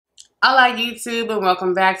Hola YouTube and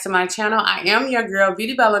welcome back to my channel. I am your girl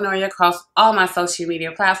BeautyByLinnoria across all my social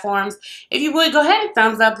media platforms. If you would, go ahead and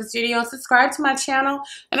thumbs up this video and subscribe to my channel.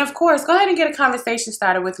 And of course, go ahead and get a conversation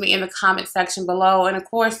started with me in the comment section below. And of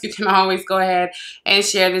course, you can always go ahead and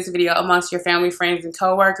share this video amongst your family, friends, and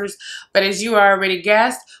co-workers. But as you already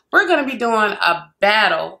guessed, we're going to be doing a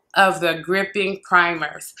battle of the gripping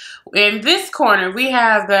primers. In this corner, we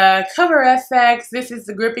have the Cover FX. This is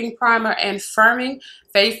the gripping primer and firming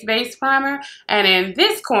face-based primer. And in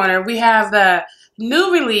this corner, we have the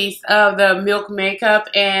new release of the Milk Makeup,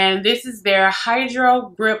 and this is their Hydro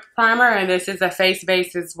Grip Primer, and this is a face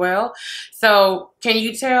base as well. So, can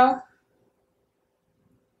you tell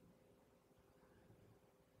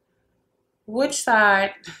which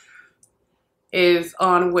side is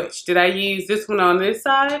on which? Did I use this one on this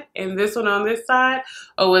side and this one on this side?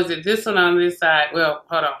 Or was it this one on this side? Well,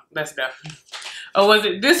 hold on, let's go. Or was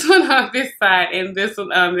it this one on this side and this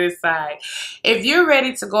one on this side? If you're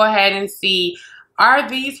ready to go ahead and see, are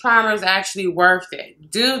these primers actually worth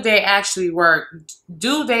it? Do they actually work?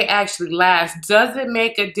 Do they actually last? Does it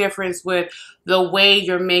make a difference with the way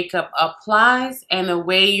your makeup applies and the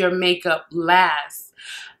way your makeup lasts?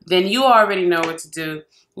 Then you already know what to do.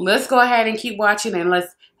 Let's go ahead and keep watching and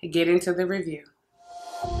let's get into the review.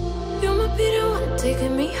 You might be the one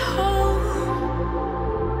taking me home.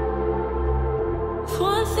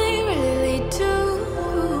 One thing really lead to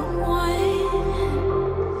one.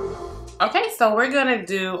 Okay, so we're gonna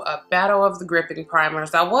do a battle of the gripping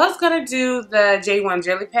primers. I was gonna do the J1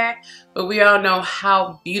 Jelly Pack, but we all know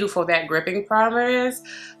how beautiful that gripping primer is.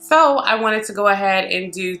 So I wanted to go ahead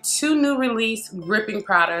and do two new release gripping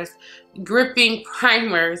primers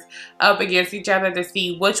up against each other to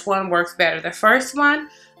see which one works better. The first one,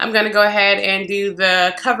 I'm going to go ahead and do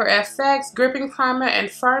the Cover FX gripping primer and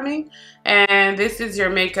firming, and this is your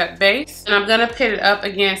makeup base, and I'm going to pit it up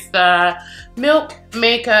against the Milk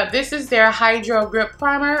Makeup. This is their Hydro Grip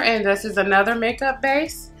Primer, and this is another makeup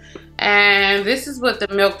base, and this is what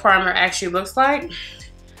the Milk Primer actually looks like.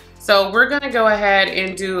 So we're going to go ahead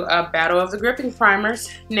and do a battle of the gripping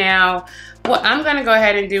primers. Now, what I'm going to go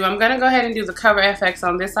ahead and do, I'm going to go ahead and do the Cover FX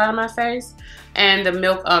on this side of my face and the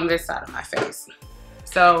Milk on this side of my face.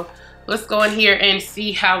 So let's go in here and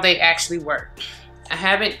see how they actually work. I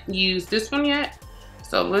haven't used this one yet,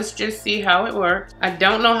 so let's just see how it works. I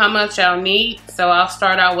don't know how much I'll need, so I'll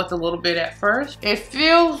start out with a little bit at first. It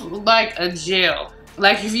feels like a gel.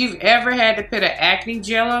 Like if you've ever had to put an acne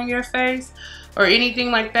gel on your face or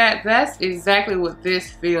anything like that, that's exactly what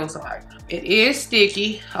this feels like. It is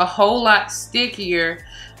sticky, a whole lot stickier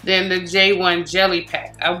than the J1 Jelly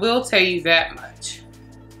Pack. I will tell you that much.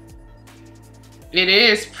 It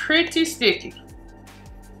is pretty sticky,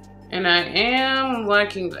 and I am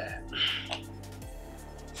liking that.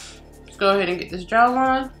 Let's go ahead and get this gel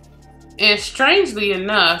on. And strangely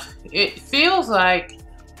enough, it feels like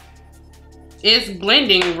it's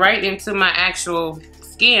blending right into my actual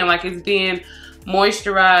skin, like it's being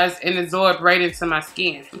moisturized and absorbed right into my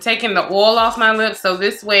skin. I'm taking the oil off my lips so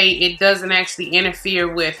this way it doesn't actually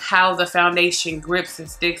interfere with how the foundation grips and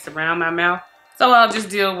sticks around my mouth. So I'll just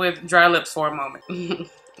deal with dry lips for a moment.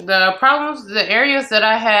 The problems, the areas that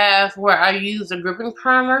I have where I use a gripping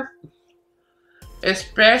primer,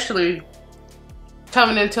 especially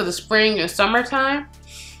coming into the spring and summertime,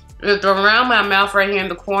 is around my mouth right here in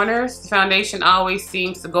the corners. The foundation always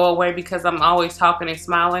seems to go away because I'm always talking and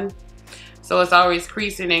smiling. So it's always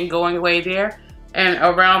creasing and going away there, and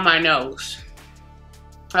around my nose.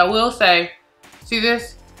 I will say, see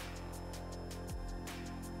this?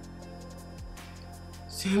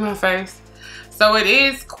 See my face? So it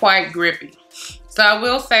is quite grippy. So I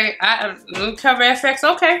will say, Cover FX,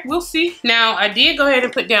 okay, we'll see. Now, I did go ahead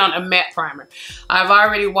and put down a matte primer. I've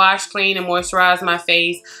already washed, cleaned, and moisturized my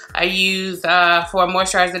face. I used, for a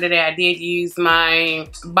moisturizer today, I did use my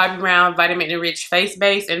Bobbi Brown Vitamin Enriched Face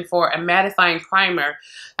Base, and for a mattifying primer,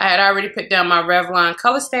 I had already put down my Revlon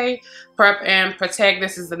Color Stay Prep and Protect.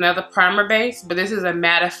 This is another primer base, but this is a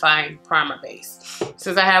mattifying primer base.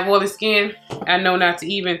 Since I have oily skin, I know not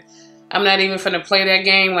to even, I'm not even finna play that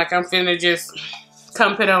game. Like I'm finna just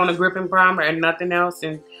come put on a gripping primer and nothing else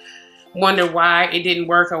and wonder why it didn't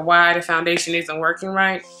work or why the foundation isn't working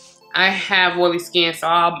right. I have oily skin, so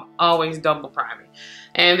I'm always double priming.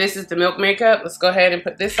 And this is the Milk Makeup. Let's go ahead and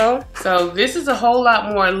put this on. So this is a whole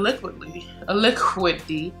lot more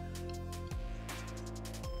liquidy.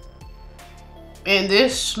 And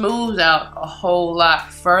this smooths out a whole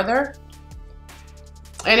lot further.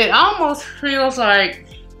 And it almost feels like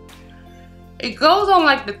it goes on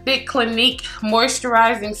like the thick Clinique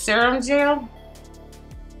moisturizing serum gel,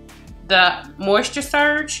 the Moisture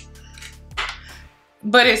Surge.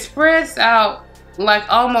 but it spreads out like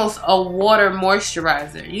almost a water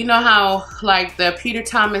moisturizer. You know how like the Peter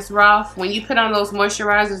Thomas Roth, when you put on those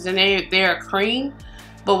moisturizers and they're cream,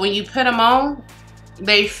 but when you put them on,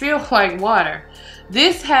 they feel like water.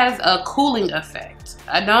 This has a cooling effect.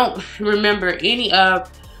 I don't remember any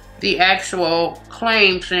of the actual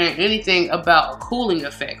claims saying anything about a cooling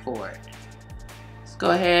effect for it. Let's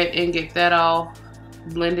go ahead and get that all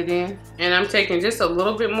blended in. And I'm taking just a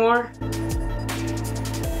little bit more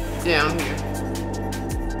down here.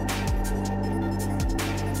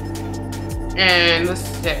 And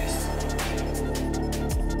let's test.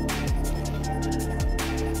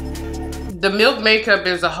 The milk makeup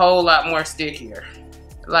is a whole lot more stickier.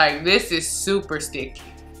 Like, this is super sticky.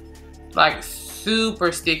 Like,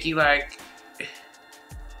 super sticky. Like,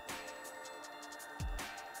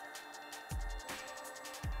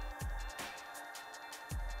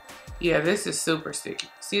 yeah, this is super sticky.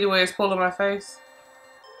 See the way it's pulling my face?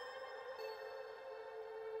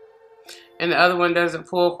 And the other one doesn't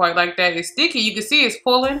pull quite like that. It's sticky. You can see it's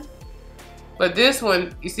pulling. But this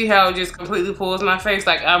one, you see how it just completely pulls my face?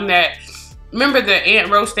 Like, I'm that... Remember the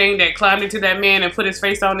ant roach thing that climbed into that man and put his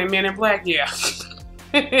face on in Men in Black? Yeah.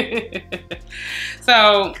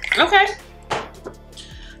 So, okay.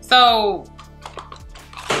 So,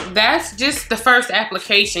 that's just the first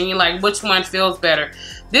application. You're like, which one feels better?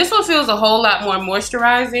 This one feels a whole lot more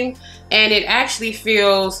moisturizing, and it actually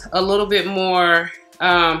feels a little bit more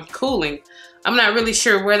cooling. I'm not really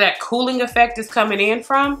sure where that cooling effect is coming in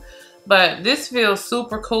from, but this feels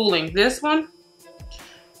super cooling. This one,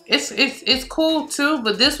 it's cool too,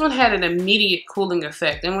 but this one had an immediate cooling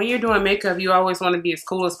effect. And when you're doing makeup, you always want to be as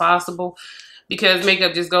cool as possible, because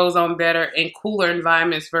makeup just goes on better in cooler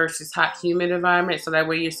environments versus hot, humid environments. So that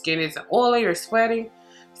way your skin isn't oily or sweaty.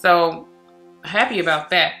 So happy about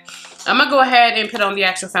that. I'm gonna go ahead and put on the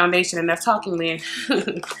actual foundation. Enough talking, Lynn.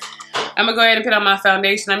 I'm gonna go ahead and put on my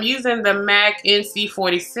foundation. I'm using the MAC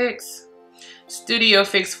NC46 Studio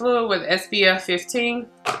Fix Fluid with SPF 15.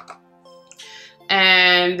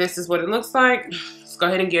 And this is what it looks like. Let's go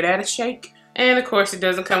ahead and give that a shake. And of course, it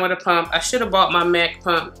doesn't come with a pump. I should have bought my MAC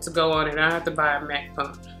pump to go on it. I have to buy a MAC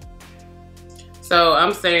pump. So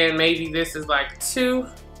I'm saying maybe this is like two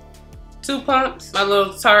pumps. My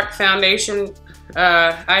little Tarte foundation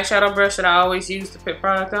eyeshadow brush that I always use to put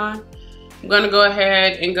product on. I'm gonna go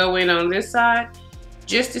ahead and go in on this side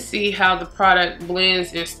just to see how the product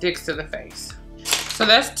blends and sticks to the face. So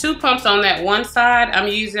that's 2 pumps on that one side. I'm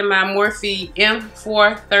using my Morphe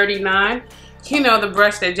M439. You know, the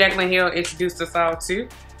brush that Jaclyn Hill introduced us all to.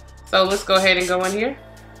 So let's go ahead and go in here.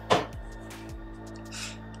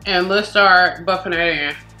 And let's start buffing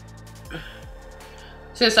it in.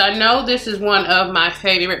 Since I know this is one of my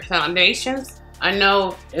favorite foundations, I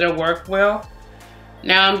know it'll work well.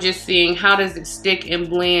 Now I'm just seeing how does it stick and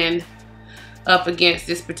blend up against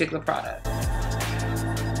this particular product.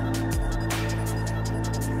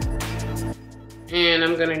 And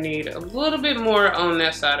I'm gonna need a little bit more on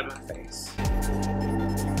that side of my face.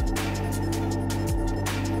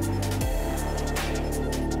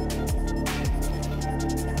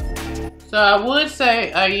 So I would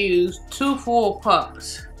say I used 2 full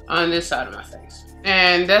pumps on this side of my face.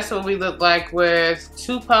 And that's what we look like with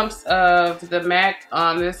 2 pumps of the MAC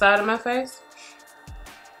on this side of my face.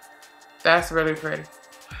 That's really pretty.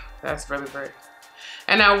 That's really pretty.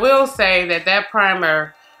 And I will say that that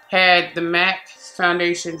primer had the MAC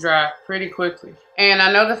foundation dry pretty quickly. And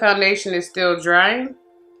I know the foundation is still drying,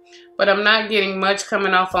 but I'm not getting much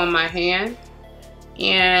coming off on my hand.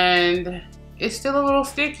 And it's still a little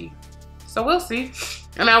sticky. So we'll see.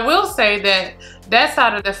 And I will say that that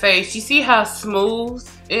side of the face, you see how smooth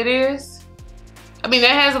it is? I mean,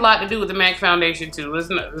 that has a lot to do with the MAC foundation too.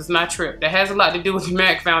 Let's not trip. That has a lot to do with the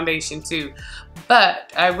MAC foundation too.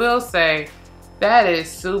 But I will say that is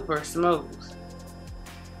super smooth.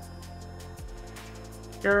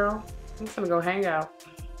 Girl, I'm just gonna go hang out.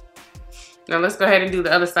 Now let's go ahead and do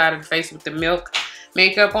the other side of the face with the milk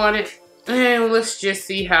makeup on it. And let's just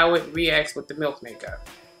see how it reacts with the milk makeup.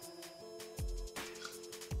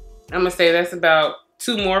 I'm gonna say that's about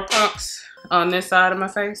 2 more pumps on this side of my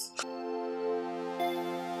face.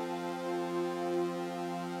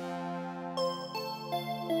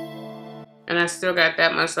 And I still got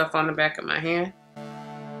that much stuff on the back of my hand.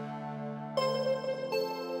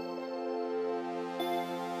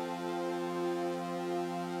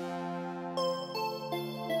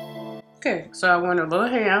 Okay, so I went a little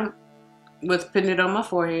ham with putting it on my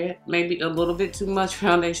forehead. Maybe a little bit too much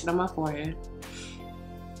foundation on my forehead.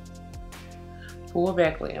 Pull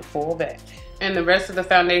back, Liam, pull back. And the rest of the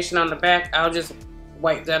foundation on the back, I'll just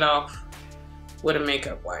wipe that off with a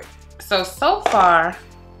makeup wipe. So far,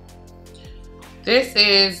 this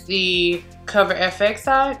is the Cover FX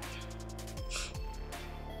side.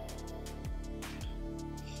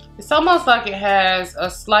 It's almost like it has a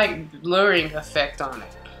slight blurring effect on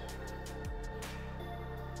it.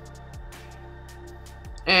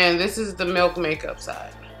 And this is the Milk Makeup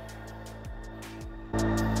side.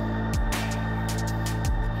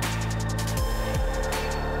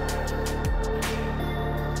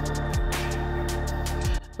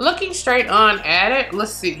 Looking straight on at it,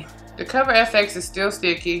 let's see. The Cover FX is still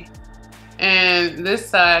sticky. And this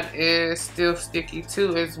side is still sticky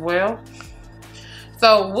too as well.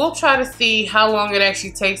 So we'll try to see how long it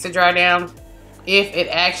actually takes to dry down, if it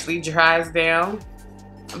actually dries down.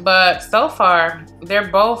 But so far, they're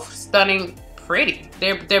both stunning pretty.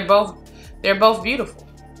 They're both beautiful.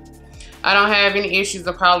 I don't have any issues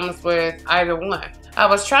or problems with either one. I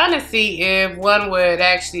was trying to see if one would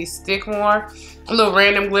actually stick more. Little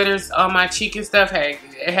random glitters on my cheek and stuff. Hey,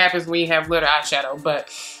 it happens when you have glitter eyeshadow, but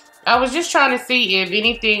I was just trying to see if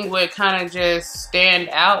anything would kind of just stand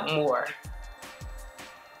out more.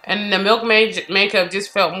 And the Milk makeup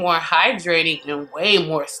just felt more hydrating and way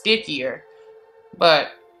more stickier. But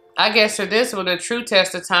I guess for this one, the true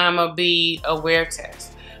test of time will be a wear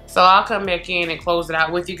test. So I'll come back in and close it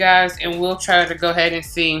out with you guys, and we'll try to go ahead and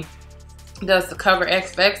see, does the Cover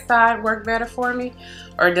FX side work better for me,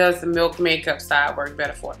 or does the Milk Makeup side work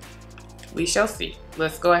better for me? We shall see.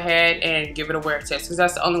 Let's go ahead and give it a wear test, because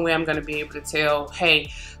that's the only way I'm going to be able to tell,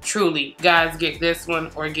 hey, truly, guys, get this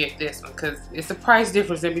one or get this one, because it's a price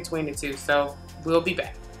difference in between the two. So we'll be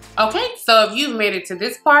back. Okay, so if you've made it to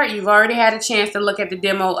this part, you've already had a chance to look at the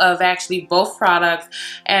demo of actually both products.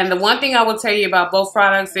 And the one thing I will tell you about both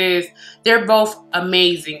products is they're both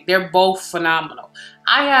amazing. They're both phenomenal.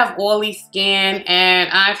 I have oily skin and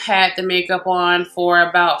I've had the makeup on for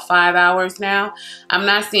about 5 hours now. I'm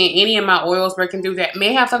not seeing any of my oils breaking through. That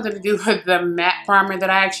may have something to do with the matte primer that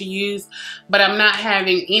I actually use, but I'm not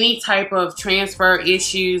having any type of transfer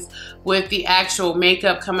issues with the actual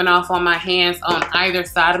makeup coming off on my hands on either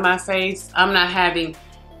side of my face. I'm not having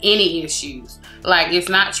any issues. Like, it's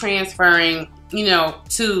not transferring, you know,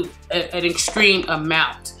 to an extreme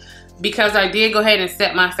amount. Because I did go ahead and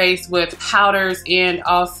set my face with powders and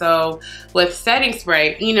also with setting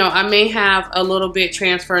spray, you know, I may have a little bit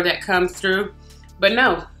transfer that comes through, but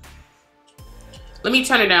no. Let me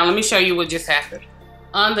turn it down. Let me show you what just happened.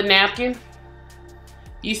 On the napkin,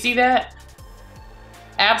 you see that?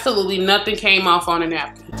 Absolutely nothing came off on the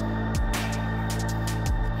napkin.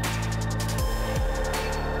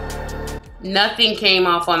 Nothing came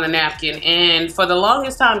off on the napkin. And for the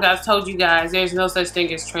longest time, I've told you guys there's no such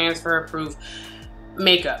thing as transfer proof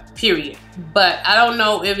makeup, period. But I don't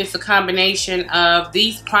know if it's a combination of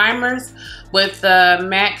these primers with the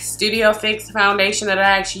MAC Studio Fix foundation that I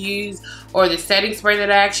actually use, or the setting spray that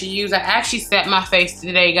I actually use. I actually set my face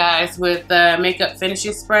today, guys, with the makeup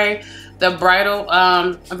finishing spray, the bridal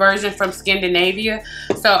version from Scandinavia.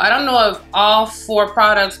 So I don't know if all 4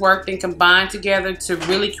 products worked and combined together to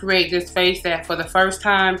really create this face that for the first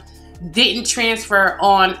time didn't transfer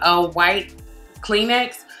on a white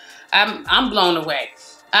Kleenex. I'm blown away.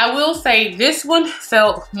 I will say this one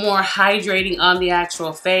felt more hydrating on the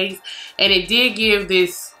actual face, and it did give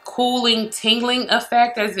this cooling, tingling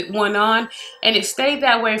effect as it went on, and it stayed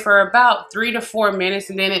that way for about 3 to 4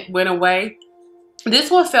 minutes, and then it went away. This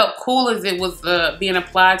one felt cool as it was being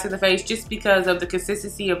applied to the face, just because of the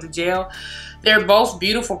consistency of the gel. They're both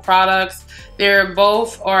beautiful products. They're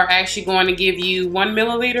both are actually going to give you 1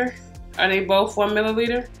 milliliter. Are they both 1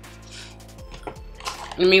 milliliter?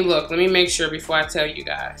 Let me look. Let me make sure before I tell you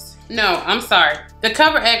guys. No, I'm sorry. The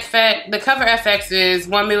Cover FX is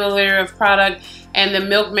 1 milliliter of product, and the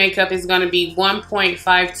Milk Makeup is going to be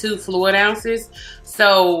 1.52 fluid ounces.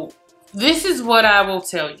 So this is what I will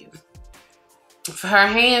tell you. For her,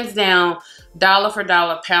 hands down, dollar for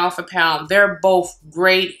dollar, pound for pound, they're both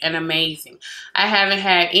great and amazing. I haven't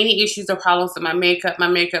had any issues or problems with my makeup. My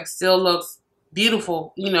makeup still looks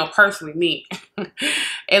beautiful, you know, personally, me.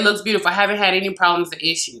 It looks beautiful. I haven't had any problems or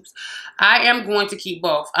issues. I am going to keep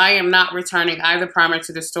both. I am not returning either primer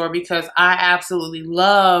to the store because I absolutely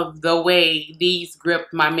love the way these grip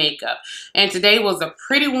my makeup. And today was a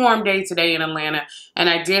pretty warm day today in Atlanta, and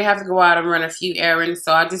I did have to go out and run a few errands,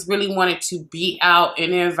 so I just really wanted to be out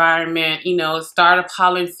in the environment, you know, start of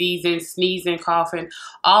pollen season, sneezing, coughing,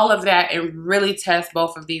 all of that, and really test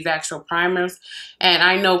both of these actual primers. And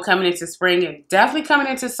I know coming into spring and definitely coming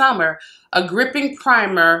into summer, a gripping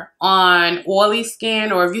primer on oily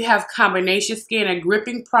skin, or if you have combination skin, a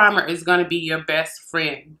gripping primer is going to be your best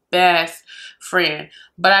friend. Best friend.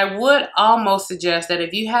 But I would almost suggest that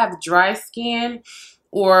if you have dry skin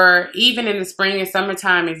or even in the spring and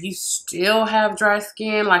summertime, if you still have dry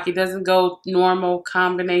skin, like it doesn't go normal,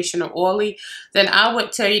 combination, or oily, then I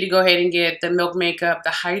would tell you to go ahead and get the Milk Makeup, the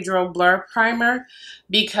Hydro Blur Primer,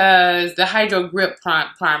 because the Hydro Grip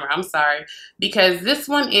Primer, I'm sorry, because this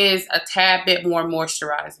one is a tad bit more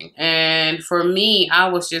moisturizing. And for me, I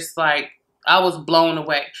was just like, I was blown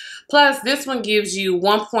away. Plus, this one gives you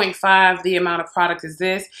 1.5 the amount of product as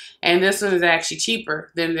this, and this one is actually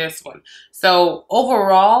cheaper than this one. So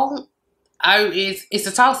overall, it's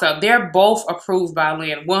a toss-up. They're both approved by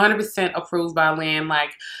Lynn, 100% approved by Lynn. Like,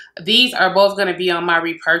 these are both going to be on my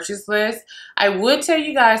repurchase list. I would tell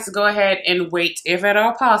you guys to go ahead and wait, if at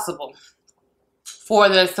all possible, for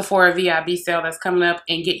the Sephora VIB sale that's coming up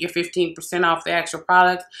and get your 15% off the actual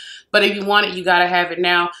product. But if you want it, you got to have it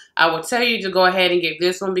now. I will tell you to go ahead and get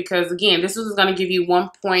this one because, again, this is going to give you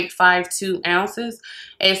 1.52 ounces.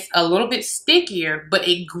 It's a little bit stickier, but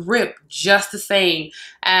it grips just the same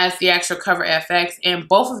as the actual Cover FX. And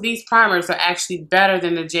both of these primers are actually better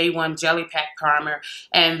than the J1 Jelly Pack primer.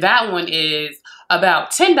 And that one is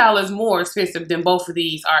about $10 more expensive than both of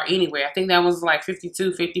these are anyway. I think that was like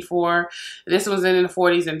 $52, $54. This one's in the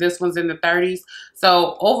 40s and this one's in the 30s.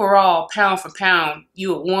 So overall, pound for pound,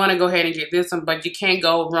 you would want to go ahead and get this one, but you can't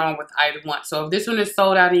go wrong with either one. So if this one is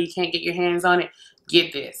sold out and you can't get your hands on it,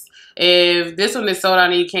 get this. If this one is sold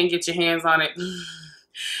out and you can't get your hands on it,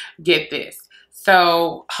 get this.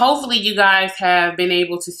 So hopefully you guys have been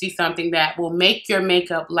able to see something that will make your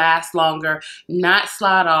makeup last longer, not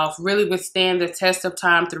slide off, really withstand the test of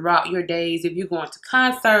time throughout your days. If you're going to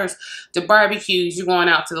concerts, to barbecues, you're going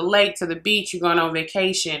out to the lake, to the beach, you're going on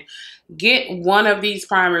vacation, get one of these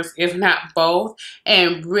primers, if not both,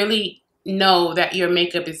 and really know that your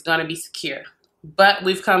makeup is going to be secure. But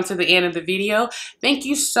we've come to the end of the video. Thank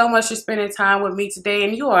you so much for spending time with me today.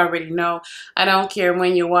 And you already know, I don't care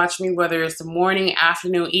when you watch me, whether it's the morning,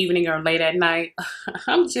 afternoon, evening, or late at night.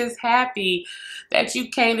 I'm just happy that you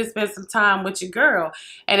came to spend some time with your girl.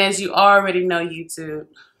 And as you already know, YouTube,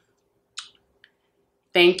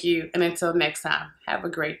 thank you. And until next time, have a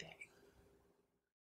great day.